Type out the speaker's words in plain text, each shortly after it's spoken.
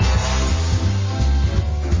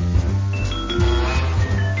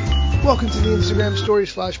welcome to the Instagram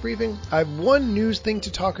Stories Flash Briefing. I have one news thing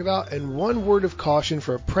to talk about and one word of caution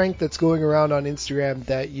for a prank that's going around on Instagram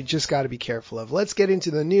that you just got to be careful of. Let's get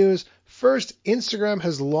into the news. First, Instagram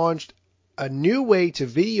has launched a new way to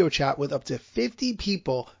video chat with up to 50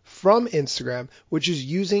 people from Instagram, which is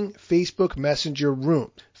using Facebook Messenger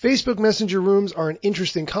Rooms. Facebook Messenger Rooms are an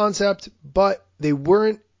interesting concept, but they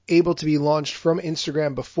weren't able to be launched from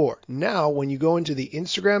Instagram before. Now, when you go into the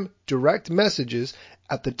Instagram direct messages,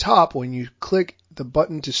 at the top, when you click the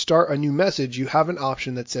button to start a new message, you have an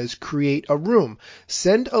option that says create a room.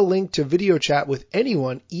 Send a link to video chat with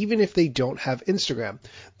anyone, even if they don't have Instagram.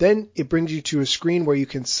 Then it brings you to a screen where you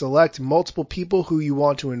can select multiple people who you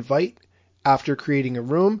want to invite after creating a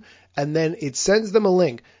room, and then it sends them a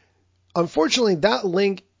link. Unfortunately, that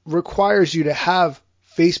link requires you to have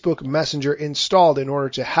Facebook Messenger installed in order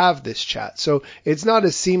to have this chat. So it's not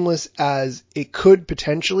as seamless as it could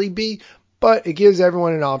potentially be, but it gives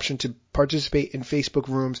everyone an option to participate in Facebook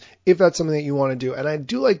Rooms if that's something that you want to do. And I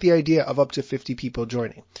do like the idea of up to 50 people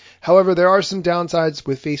joining. However, there are some downsides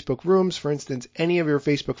with Facebook Rooms. For instance, any of your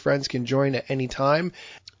Facebook friends can join at any time.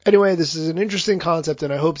 Anyway, this is an interesting concept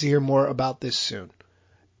and I hope to hear more about this soon.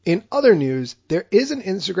 In other news, there is an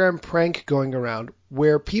Instagram prank going around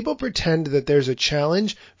where people pretend that there's a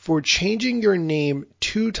challenge for changing your name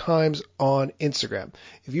 2 times on Instagram.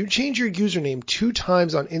 If you change your username 2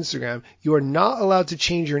 times on Instagram, you are not allowed to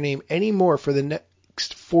change your name anymore for the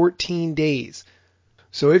next 14 days.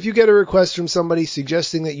 So if you get a request from somebody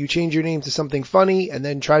suggesting that you change your name to something funny and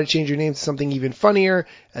then try to change your name to something even funnier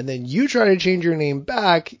and then you try to change your name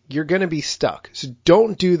back, you're going to be stuck. So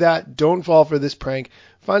don't do that. Don't fall for this prank.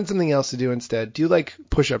 Find something else to do instead. Do like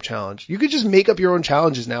push-up challenge. You could just make up your own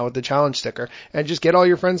challenges now with the challenge sticker and just get all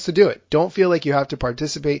your friends to do it. Don't feel like you have to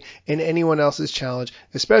participate in anyone else's challenge,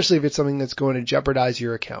 especially if it's something that's going to jeopardize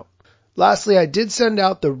your account. Lastly, I did send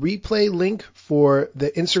out the replay link for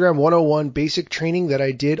the Instagram 101 basic training that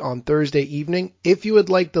I did on Thursday evening. If you would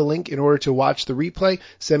like the link in order to watch the replay,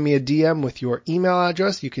 send me a DM with your email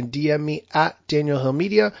address. You can DM me at Daniel Hill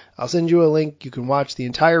Media. I'll send you a link. You can watch the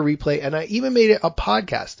entire replay, and I even made it a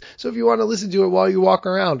podcast. So if you want to listen to it while you walk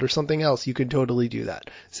around or something else, you can totally do that.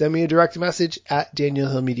 Send me a direct message at Daniel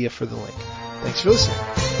Hill Media for the link. Thanks for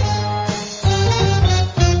listening.